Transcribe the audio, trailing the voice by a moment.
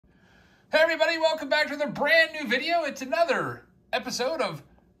Hey everybody, welcome back to the brand new video. It's another episode of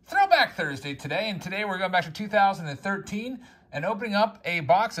Throwback Thursday today, and today we're going back to 2013 and opening up a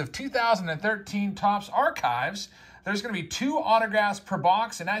box of 2013 Topps Archives. There's going to be 2 autographs per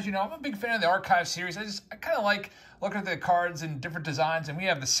box, and as you know, I'm a big fan of the Archive series. I kind of like looking at the cards in different designs, and we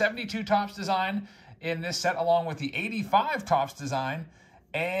have the 72 Topps design in this set along with the 85 Topps design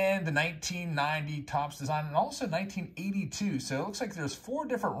and the 1990 Topps design and also 1982. So it looks like there's 4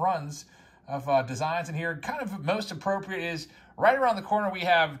 different runs of designs in here. Kind of most appropriate is right around the corner we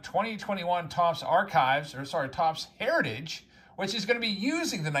have 2021 Topps Archives, or sorry, Topps Heritage, which is going to be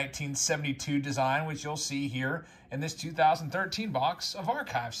using the 1972 design, which you'll see here in this 2013 box of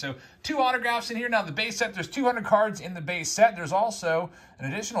Archives. So 2 autographs in here. Now the base set, there's 200 cards in the base set. There's also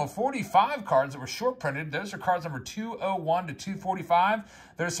an additional 45 cards that were short printed. Those are cards number 201 to 245.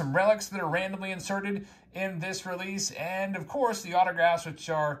 There's some relics that are randomly inserted in this release, and of course the autographs, which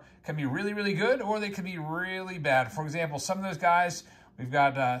can be really, really good, or they can be really bad. For example, some of those guys, we've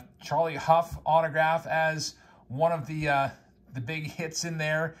got Charlie Huff autograph as one of the big hits in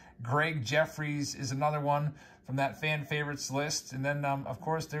there. Greg Jeffries is another one from that fan favorites list. And then, of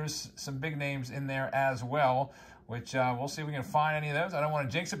course, there's some big names in there as well, which we'll see if we can find any of those. I don't want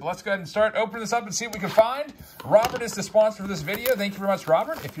to jinx it, but let's go ahead and start opening this up and see what we can find. Robert is the sponsor for this video. Thank you very much,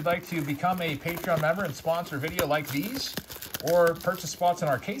 Robert. If you'd like to become a Patreon member and sponsor a video like these, or purchase spots in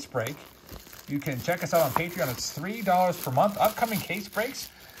our case break, you can check us out on Patreon. It's $3 per month. Upcoming case breaks,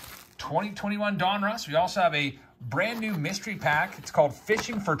 2021 Donruss. We also have a brand new mystery pack. It's called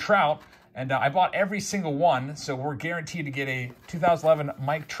Fishing for Trout, and I bought every single one, so we're guaranteed to get a 2011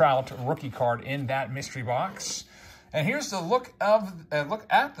 Mike Trout rookie card in that mystery box. And here's the look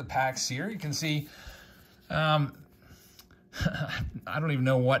at the packs here. You can see, I don't even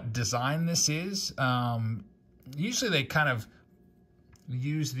know what design this is. Usually they kind of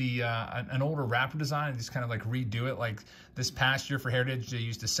use the an older wrapper design and just kind of like redo it. Like this past year for Heritage, they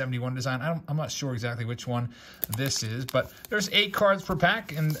used the 71 design. I'm not sure exactly which one this is, but there's 8 cards per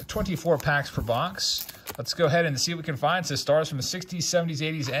pack and 24 packs per box. Let's go ahead and see what we can find. It says stars from the 60s, 70s,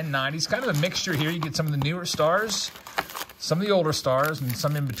 80s, and 90s. Kind of a mixture here. You get some of the newer stars, some of the older stars, and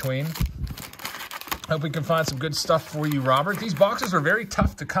some in between. Hope we can find some good stuff for you, Robert. These boxes are very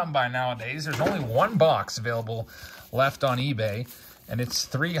tough to come by nowadays. There's only 1 box available left on eBay, and it's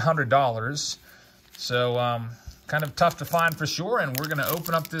 $300. So kind of tough to find for sure, and we're going to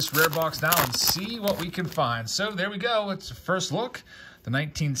open up this rare box now and see what we can find. So there we go. It's a first look, the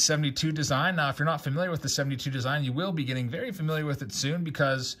 1972 design. Now, if you're not familiar with the 72 design, you will be getting very familiar with it soon,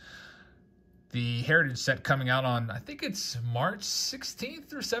 because the Heritage set coming out on, I think it's March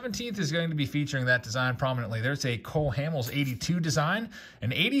 16th or 17th, is going to be featuring that design prominently. There's a Cole Hamels 82 design,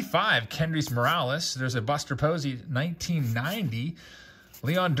 an 85 Kendrys Morales. There's a Buster Posey 1990,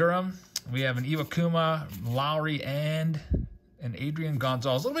 Leon Durham. We have an Iwakuma, Lowry, and an Adrian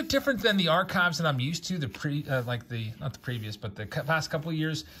Gonzalez. A little bit different than the Archives that I'm used to. Not the previous, but the past couple of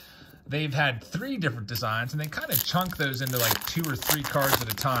years. They've had 3 different designs, and they kind of chunk those into like 2 or 3 cards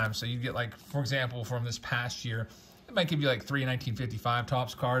at a time. So you get, like, for example, from this past year, it might give you like 3 1955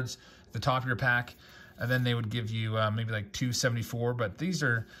 Topps cards at the top of your pack, and then they would give you maybe like 2 74. But these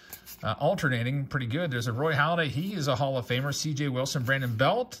are alternating pretty good. There's a Roy Halladay. He is a Hall of Famer. C.J. Wilson, Brandon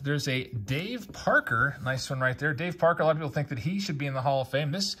Belt. There's a Dave Parker. Nice one right there. Dave Parker, a lot of people think that he should be in the Hall of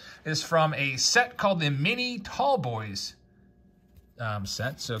Fame. This is from a set called the Mini Tall Boys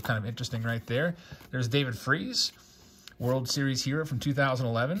set, so kind of interesting right there. There's David Freese, World Series hero from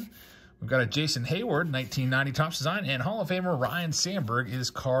 2011. We've got a Jason Hayward, 1990 Topps design, and Hall of Famer Ryan Sandberg is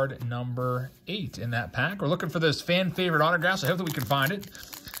card number 8 in that pack. We're looking for those fan favorite autographs. I hope that we can find it.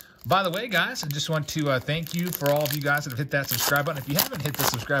 By the way, guys, I just want to thank you for all of you guys that have hit that subscribe button. If you haven't hit the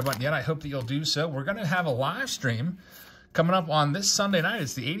subscribe button yet, I hope that you'll do so. We're going to have a live stream coming up on this Sunday night.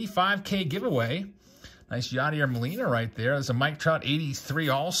 It's the 85K giveaway. Nice Yadier Molina right there. There's a Mike Trout 83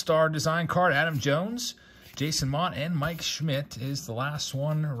 All-Star design card. Adam Jones, Jason Mott, and Mike Schmidt is the last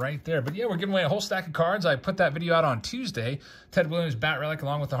one right there. But yeah, we're giving away a whole stack of cards. I put that video out on Tuesday. Ted Williams Bat Relic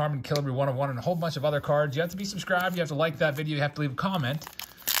along with the Harmon Killebrew 101 and a whole bunch of other cards. You have to be subscribed. You have to like that video. You have to leave a comment.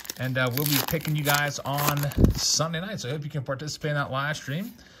 And we'll be picking you guys on Sunday night. So I hope you can participate in that live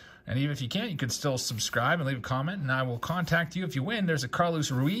stream. And even if you can't, you can still subscribe and leave a comment. And I will contact you if you win. There's a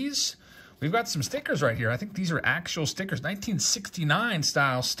Carlos Ruiz. We've got some stickers right here. I think these are actual stickers. 1969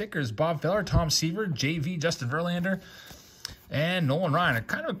 style stickers. Bob Feller, Tom Seaver, JV, Justin Verlander, and Nolan Ryan. A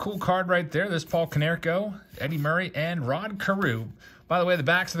kind of a cool card right there. There's Paul Konerko, Eddie Murray, and Rod Carew. By the way, the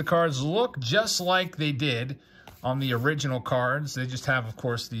backs of the cards look just like they did on the original cards. They just have, of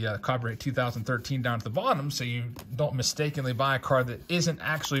course, the copyright 2013 down at the bottom, so you don't mistakenly buy a card that isn't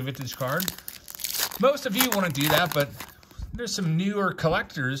actually a vintage card. Most of you want to do that, but there's some newer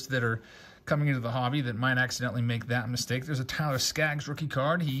collectors that are coming into the hobby that might accidentally make that mistake. There's a Tyler Skaggs rookie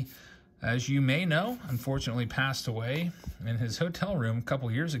card. He, as you may know, unfortunately passed away in his hotel room a couple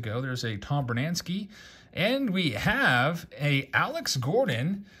years ago. There's a Tom Bernansky, and we have a Alex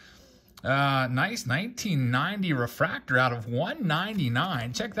Gordon. Nice 1990 refractor out of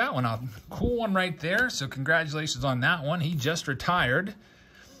 199. Check that one out. Cool one right there. So congratulations on that one. He just retired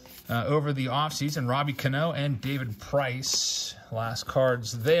over the offseason. Robbie Cano and David Price. Last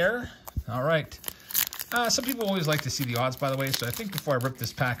cards there. All right. Some people always like to see the odds, by the way. So I think before I rip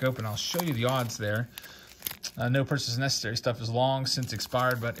this pack open, I'll show you the odds there. No purchase necessary stuff is long since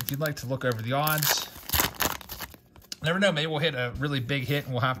expired. But if you'd like to look over the odds, never know. Maybe we'll hit a really big hit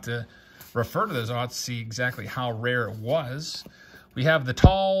and we'll have to refer to those odds to see exactly how rare it was. We have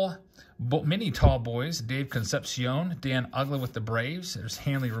the mini tall boys, Dave Concepcion, Dan Ugla with the Braves. There's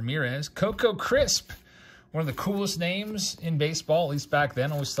Hanley Ramirez. Coco Crisp, one of the coolest names in baseball, at least back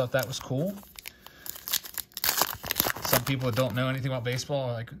then. Always thought that was cool. Some people that don't know anything about baseball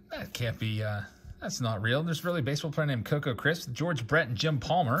are like, that can't be, that's not real. There's really a baseball player named Coco Crisp. George Brett and Jim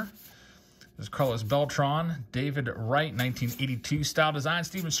Palmer. There's Carlos Beltran, David Wright, 1982 style design,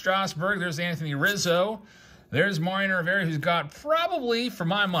 Steven Strasburg. There's Anthony Rizzo. There's Mariano Rivera, who's got probably, for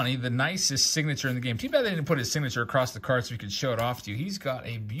my money, the nicest signature in the game. Too bad they didn't put his signature across the card so we could show it off to you. He's got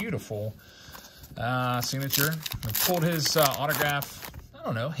a beautiful signature. I pulled his autograph, I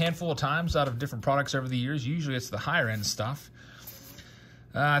don't know, a handful of times out of different products over the years. Usually it's the higher end stuff.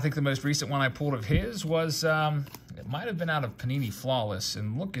 I think the most recent one I pulled of his was, it might have been out of Panini Flawless.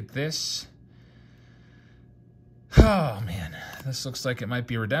 And look at this. Oh, man, this looks like it might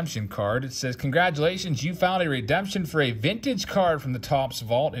be a redemption card. It says, congratulations, you found a redemption for a vintage card from the TOPPS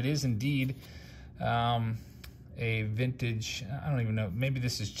vault. It is indeed a vintage, I don't even know, maybe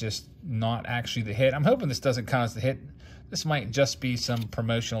this is just not actually the hit. I'm hoping this doesn't count as the hit. This might just be some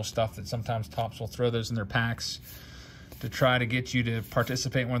promotional stuff that sometimes TOPPS will throw those in their packs to try to get you to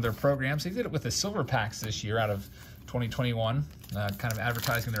participate in one of their programs. They did it with the silver packs this year out of 2021, kind of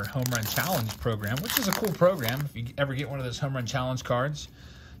advertising their Home Run Challenge program, which is a cool program. If you ever get one of those Home Run Challenge cards,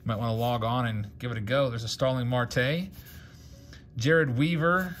 you might want to log on and give it a go. There's a Starling Marte, Jared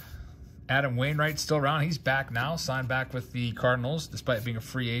Weaver, Adam Wainwright still around. He's back now, signed back with the Cardinals, despite being a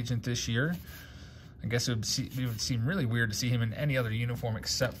free agent this year. I guess it would seem really weird to see him in any other uniform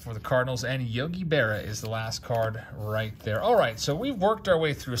except for the Cardinals. And Yogi Berra is the last card right there. All right, so we've worked our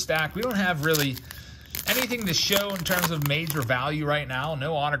way through a stack. We don't have really anything to show in terms of major value right now.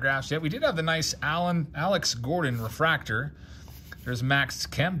 No autographs yet. We did have the nice Alex Gordon refractor. There's Max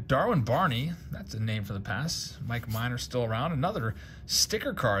Kemp, Darwin Barney. That's a name for the past. Mike Minor still around. Another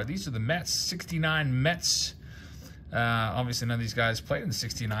sticker card. These are the Mets, 69 Mets. Obviously, none of these guys played in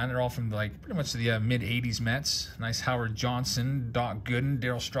 69. They're all from like pretty much the mid-'80s Mets. Nice Howard Johnson, Doc Gooden,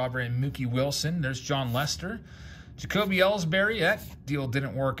 Darryl Strawberry, and Mookie Wilson. There's John Lester. Jacoby Ellsbury. That deal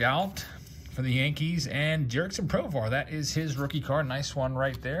didn't work out for the Yankees. And Jerickson Provar. That is his rookie card. Nice one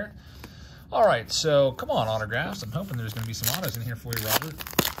right there. All right, so come on, autographs. I'm hoping there's going to be some autos in here for you, Robert.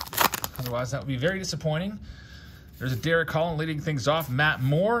 Otherwise, that would be very disappointing. There's a Derek Holland leading things off. Matt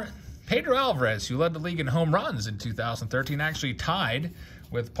Moore. Pedro Alvarez, who led the league in home runs in 2013, actually tied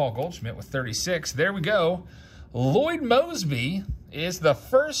with Paul Goldschmidt with 36. There we go. Lloyd Moseby is the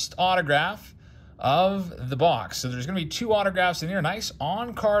first autograph of the box. So there's going to be 2 autographs in here. Nice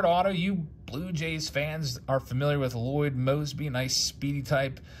on-card auto. You Blue Jays fans are familiar with Lloyd Moseby. Nice speedy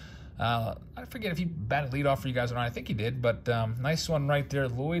type. I forget if he batted leadoff for you guys or not. I think he did, but nice one right there,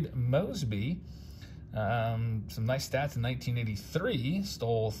 Lloyd Moseby. Some nice stats in 1983.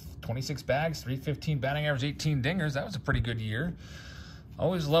 Stole 26 bags, 315 batting average, 18 dingers. That was a pretty good year.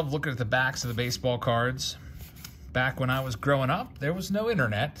 Always loved looking at the backs of the baseball cards. Back when I was growing up, there was no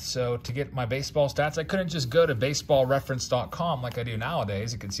internet, so to get my baseball stats, I couldn't just go to baseballreference.com like I do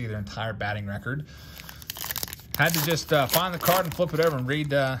nowadays. You can see their entire batting record. Had to just find the card and flip it over and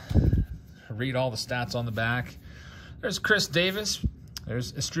read all the stats on the back. There's Chris Davis.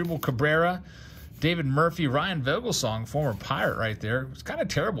 There's Estrubel Cabrera. David Murphy, Ryan Vogelsong, former Pirate right there. It was kind of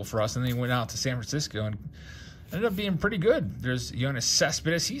terrible for us, and then he went out to San Francisco and ended up being pretty good. There's Jonas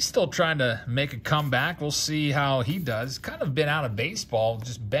Cespedes. He's still trying to make a comeback. We'll see how he does. Kind of been out of baseball,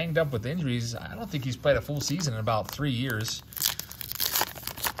 just banged up with injuries. I don't think he's played a full season in about 3 years.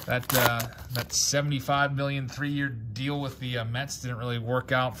 That $75 million 3-year deal with the Mets didn't really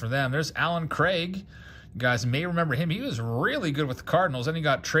work out for them. There's Alan Craig. You guys may remember him. He was really good with the Cardinals. Then he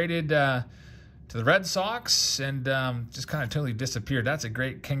got traded to to the Red Sox and just kind of totally disappeared. That's a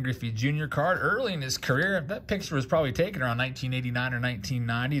great Ken Griffey Jr. card early in his career. That picture was probably taken around 1989 or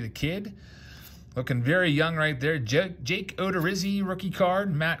 1990. The kid looking very young right there. Jake Odorizzi rookie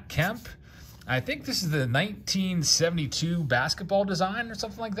card. Matt Kemp. I think this is the 1972 basketball design or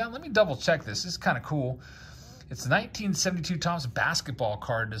something like that. Let me double check this. This is kind of cool. It's the 1972 TOPPS basketball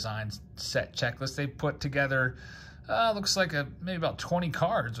card design set checklist. They put together, looks like maybe about 20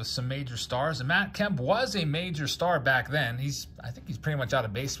 cards with some major stars. And Matt Kemp was a major star back then. I think he's pretty much out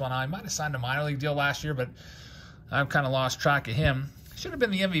of baseball now. He might have signed a minor league deal last year, but I've kind of lost track of him. Should have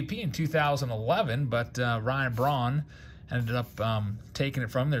been the MVP in 2011, but Ryan Braun ended up taking it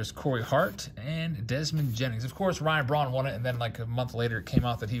from him. There's Corey Hart and Desmond Jennings. Of course, Ryan Braun won it, and then like a month later it came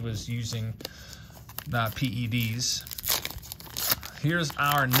out that he was using PEDs. Here's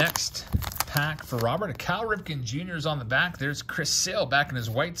our next pack for Robert. Cal Ripken Jr. is on the back. There's Chris Sale back in his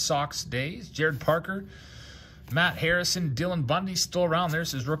White Sox days. Jared Parker, Matt Harrison, Dylan Bundy still around.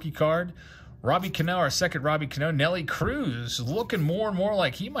 There's his rookie card. Robbie Cano, our second Robbie Cano. Nelly Cruz looking more and more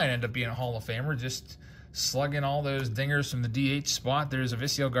like he might end up being a Hall of Famer, just slugging all those dingers from the DH spot. There's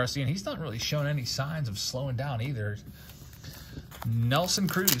Avisail Garcia, and he's not really showing any signs of slowing down either. Nelson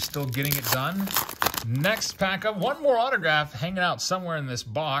Cruz still getting it done. Next pack up, one more autograph hanging out somewhere in this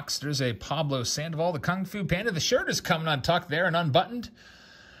box. There's a Pablo Sandoval, the Kung Fu Panda. The shirt is coming untucked there and unbuttoned.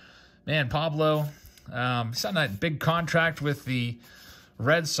 Man, Pablo signed that big contract with the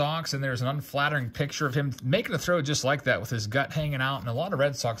Red Sox, and there's an unflattering picture of him making a throw just like that with his gut hanging out, and a lot of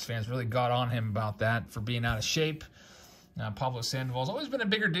Red Sox fans really got on him about that for being out of shape. Pablo Sandoval's always been a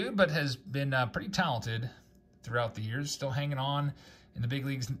bigger dude, but has been pretty talented throughout the years, still hanging on in the big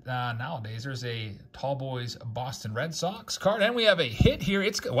leagues nowadays. There's a Tall Boys Boston Red Sox card, and we have a hit here.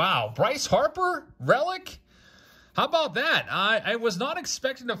 Wow, Bryce Harper relic. How about that? I was not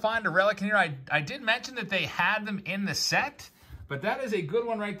expecting to find a relic in here. I did mention that they had them in the set, but that is a good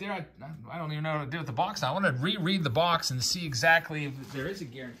one right there. I don't even know what to do with the box now. I want to reread the box and see exactly if there is a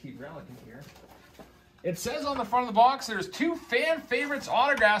guaranteed relic in here. It says on the front of the box, there's 2 fan favorites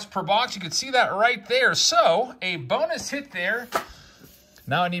autographs per box. You can see that right there. So, a bonus hit there.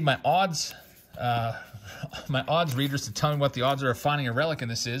 Now I need my odds readers to tell me what the odds are of finding a relic in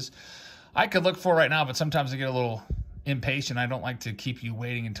this is. I could look for it right now, but sometimes I get a little impatient. I don't like to keep you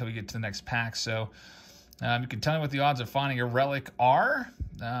waiting until we get to the next pack. So, you can tell me what the odds of finding a relic are.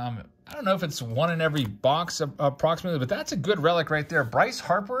 I don't know if it's one in every box approximately, but that's a good relic right there. Bryce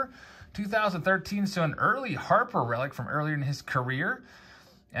Harper, 2013, so an early Harper relic from earlier in his career.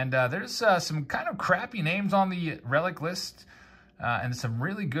 And there's some kind of crappy names on the relic list and some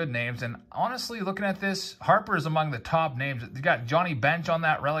really good names. And honestly, looking at this, Harper is among the top names. You got Johnny Bench on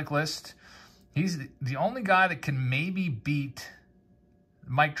that relic list. He's the only guy that can maybe beat...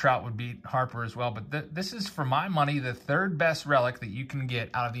 Mike Trout would beat Harper as well, but this is, for my money, the 3rd best relic that you can get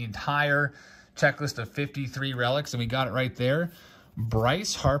out of the entire checklist of 53 relics, and we got it right there.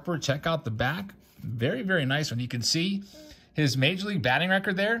 Bryce Harper, check out the back. Very, very nice one. You can see his Major League batting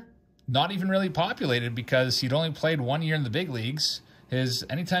record there, not even really populated because he'd only played 1 year in the big leagues.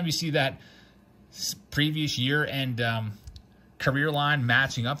 Anytime you see that previous year and career line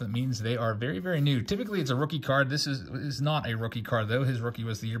matching up, that means they are very, very new. Typically, it's a rookie card. This is not a rookie card, though. His rookie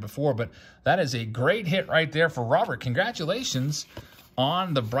was the year before, but that is a great hit right there for Robert. Congratulations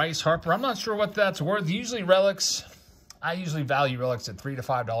on the Bryce Harper. I'm not sure what that's worth. Usually relics, I usually value relics at $3 to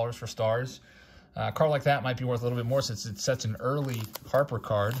 $5 for stars. A card like that might be worth a little bit more since it's such an early Harper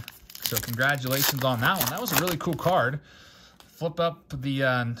card. So congratulations on that one. That was a really cool card. Flip up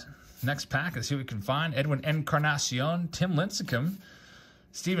the... next pack and see what we can find. Edwin Encarnacion, Tim Lincecum,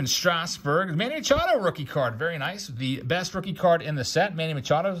 Steven Strasburg, Manny Machado rookie card. Very nice. The best rookie card in the set, Manny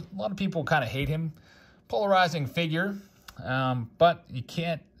Machado. A lot of people kind of hate him. Polarizing figure, but you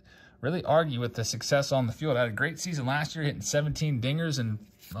can't really argue with the success on the field. Had a great season last year, hitting 17 dingers in,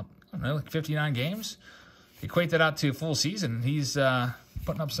 I don't know, like 59 games. Equate that out to a full season. He's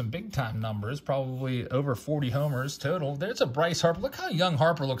putting up some big-time numbers, probably over 40 homers total. There's a Bryce Harper. Look how young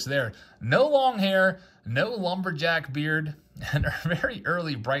Harper looks there. No long hair, no lumberjack beard, and a very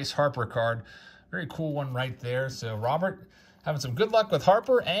early Bryce Harper card. Very cool one right there. So, Robert, having some good luck with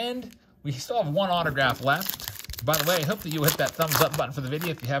Harper, and we still have 1 autograph left. By the way, I hope that you hit that thumbs up button for the video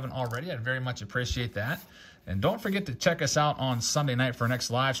if you haven't already. I'd very much appreciate that. And don't forget to check us out on Sunday night for our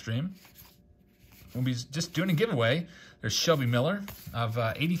next live stream. We'll be just doing a giveaway. There's Shelby Miller of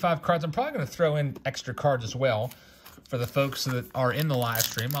 85 cards. I'm probably going to throw in extra cards as well for the folks that are in the live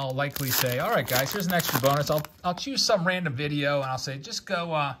stream. I'll likely say, all right, guys, here's an extra bonus. I'll choose some random video, and I'll say, just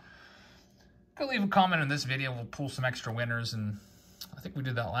go leave a comment on this video. We'll pull some extra winners, and I think we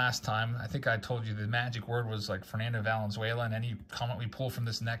did that last time. I think I told you the magic word was like Fernando Valenzuela, and any comment we pull from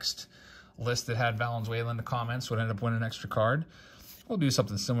this next list that had Valenzuela in the comments would end up winning an extra card. We'll do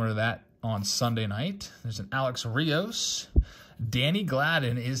something similar to that on Sunday night. There's an Alex Rios. Danny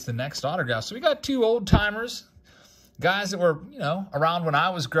Gladden is the next autograph. So we got two old timers, guys that were, you know, around when I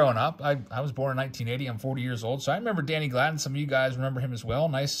was growing up. I was born in 1980. I'm 40 years old. So I remember Danny Gladden. Some of you guys remember him as well.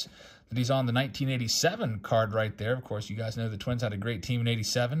 Nice that he's on the 1987 card right there. Of course, you guys know the Twins had a great team in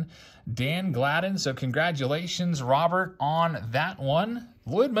 87. Dan Gladden. So congratulations, Robert, on that one.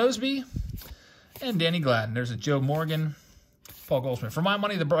 Lloyd Mosby and Danny Gladden. There's a Joe Morgan, Paul Goldschmidt. For my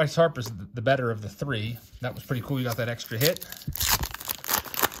money, the Bryce Harper's the better of the three. That was pretty cool. You got that extra hit.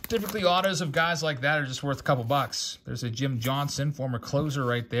 Typically, autos of guys like that are just worth a couple bucks. There's a Jim Johnson, former closer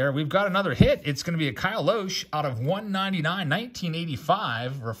right there. We've got another hit. It's going to be a Kyle Loesch out of 199,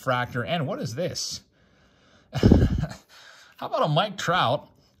 1985 refractor. And what is this? How about a Mike Trout,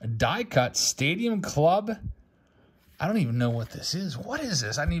 a die-cut Stadium Club? I don't even know what this is. What is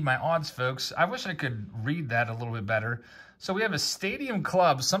this? I need my odds, folks. I wish I could read that a little bit better. So we have a Stadium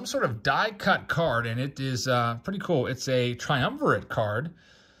Club, some sort of die-cut card, and it is pretty cool. It's a triumvirate card.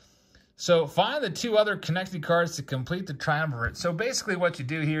 So find the two other connected cards to complete the triumvirate. So basically what you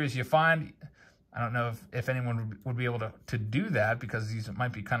do here is you find, I don't know if anyone would be able to do that, because these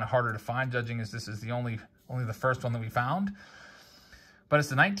might be kind of harder to find, judging as this is the only the first one that we found. But it's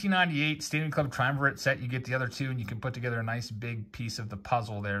the 1998 Stadium Club Triumvirate set. You get the other two, and you can put together a nice big piece of the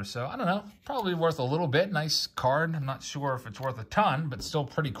puzzle there. So, I don't know, probably worth a little bit. Nice card. I'm not sure if it's worth a ton, but still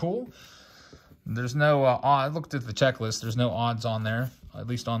pretty cool. There's no, I looked at the checklist. There's no odds on there, at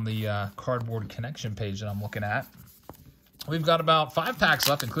least on the cardboard connection page that I'm looking at. We've got about 5 packs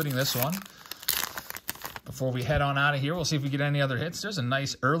left, including this one. Before we head on out of here, we'll see if we get any other hits. There's a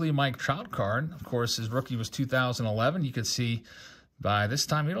nice early Mike Trout card. Of course, his rookie was 2011. You could see by this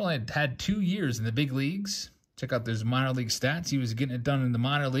time, he'd only had 2 years in the big leagues. Check out those minor league stats. He was getting it done in the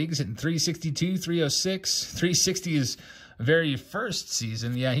minor leagues, hitting 362, 306, 360 his very first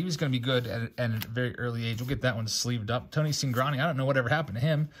season. Yeah, he was going to be good at a very early age. We'll get that one sleeved up. Tony Cingrani, I don't know whatever happened to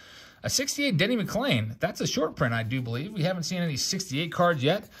him. A 68 Denny McLain. That's a short print, I do believe. We haven't seen any 68 cards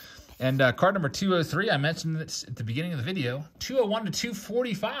yet. And card number 203, I mentioned this at the beginning of the video. 201 to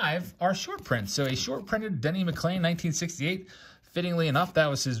 245 are short prints. So a short printed Denny McLain, 1968. Fittingly enough, that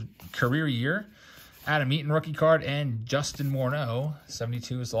was his career year. Adam Eaton rookie card and Justin Morneau.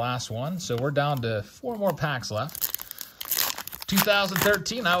 72 is the last one. So we're down to 4 more packs left.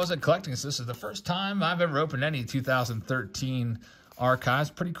 2013, I wasn't collecting, so this is the first time I've ever opened any 2013 archives.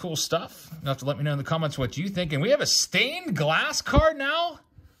 Pretty cool stuff. You'll have to let me know in the comments what you think. And we have a stained glass card now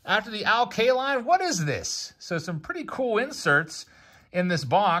after the Al Kaline. What is this? So some pretty cool inserts in this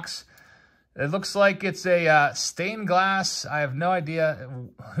box. It looks like it's a stained glass. I have no idea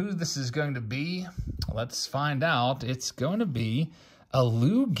who this is going to be. Let's find out. It's going to be a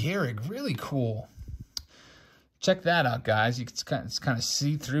Lou Gehrig. Really cool. Check that out, guys. You can kind of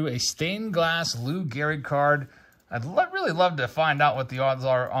see through a stained glass Lou Gehrig card. I'd really love to find out what the odds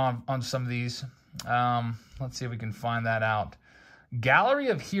are on some of these. Let's see if we can find that out. Gallery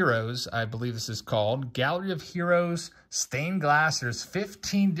of Heroes, I believe this is called. Gallery of Heroes, stained glass. There's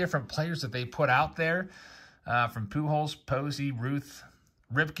 15 different players that they put out there. From Pujols, Posey, Ruth,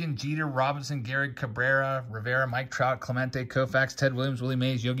 Ripken, Jeter, Robinson, Gehrig, Cabrera, Rivera, Mike Trout, Clemente, Koufax, Ted Williams, Willie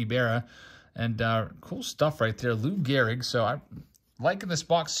Mays, Yogi Berra. And cool stuff right there. Lou Gehrig. So I'm liking this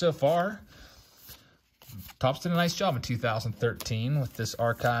box so far. Topps did a nice job in 2013 with this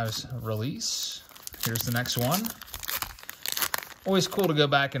archives release. Here's the next one. Always cool to go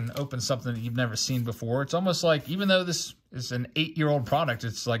back and open something that you've never seen before. It's almost like, even though this is an 8-year-old product,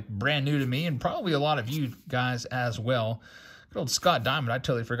 it's like brand new to me and probably a lot of you guys as well. Good old Scott Diamond. I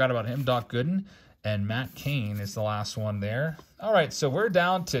totally forgot about him. Doc Gooden and Matt Cain is the last one there. All right, so we're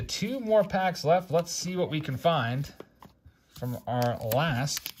down to 2 more packs left. Let's see what we can find from our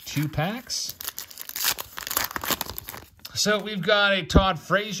last 2 packs. So we've got a Todd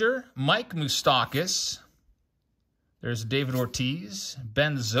Frazier, Mike Moustakas. There's David Ortiz,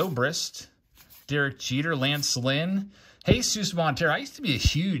 Ben Zobrist, Derek Jeter, Lance Lynn, Jesus Montero. I used to be a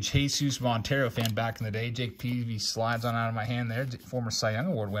huge Jesus Montero fan back in the day. Jake Peavy slides on out of my hand there, former Cy Young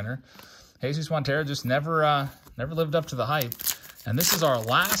Award winner. Jesus Montero just never lived up to the hype. And this is our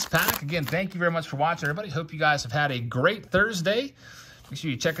last pack. Again, thank you very much for watching, everybody. Hope you guys have had a great Thursday. Make sure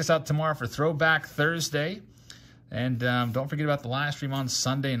you check us out tomorrow for Throwback Thursday. And don't forget about the live stream on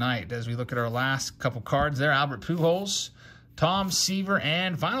Sunday night as we look at our last couple cards there. Albert Pujols, Tom Seaver,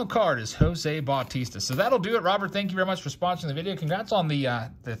 and final card is Jose Bautista. So that'll do it. Robert, thank you very much for sponsoring the video. Congrats on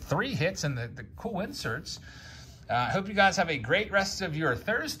the 3 hits and the cool inserts. I hope you guys have a great rest of your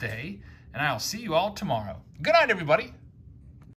Thursday, and I'll see you all tomorrow. Good night, everybody.